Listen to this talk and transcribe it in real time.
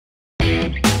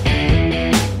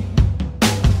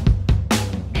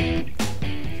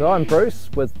So I'm Bruce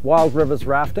with Wild Rivers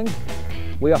Rafting.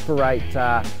 We operate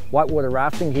whitewater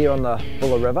rafting here on the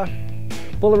Buller River.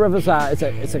 Buller River's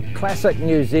it's a classic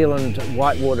New Zealand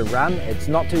whitewater run. It's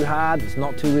not too hard, it's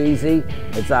not too easy.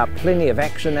 It's plenty of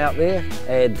action out there,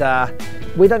 and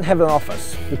we don't have an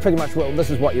office. We pretty much, well, this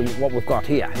is what we've got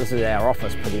here. This is our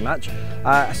office pretty much.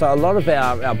 So a lot of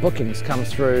our bookings come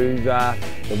through the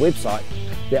website.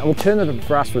 The alternative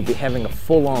for us would be having a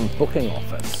full-on booking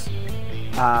office.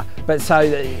 But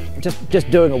so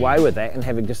just doing away with that and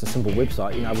having just a simple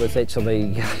website, you know, was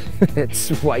actually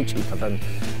it's way cheaper than,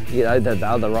 you know, the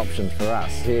other options for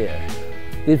us. Yeah.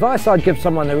 The advice I'd give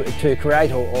someone to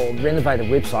create or renovate a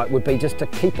website would be just to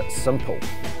keep it simple.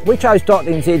 We chose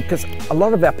 .nz because a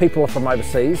lot of our people are from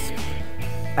overseas,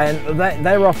 and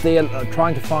they're off there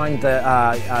trying to find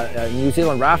a New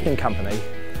Zealand rafting company,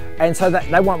 and so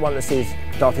they want one that says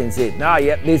 .nz. No,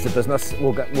 yep, there's the business,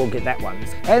 we'll get that one.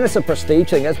 And it's a prestige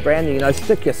thing, it's branding, you know,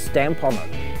 stick your stamp on it,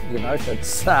 you know,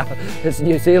 it's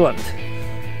New Zealand,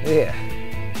 yeah.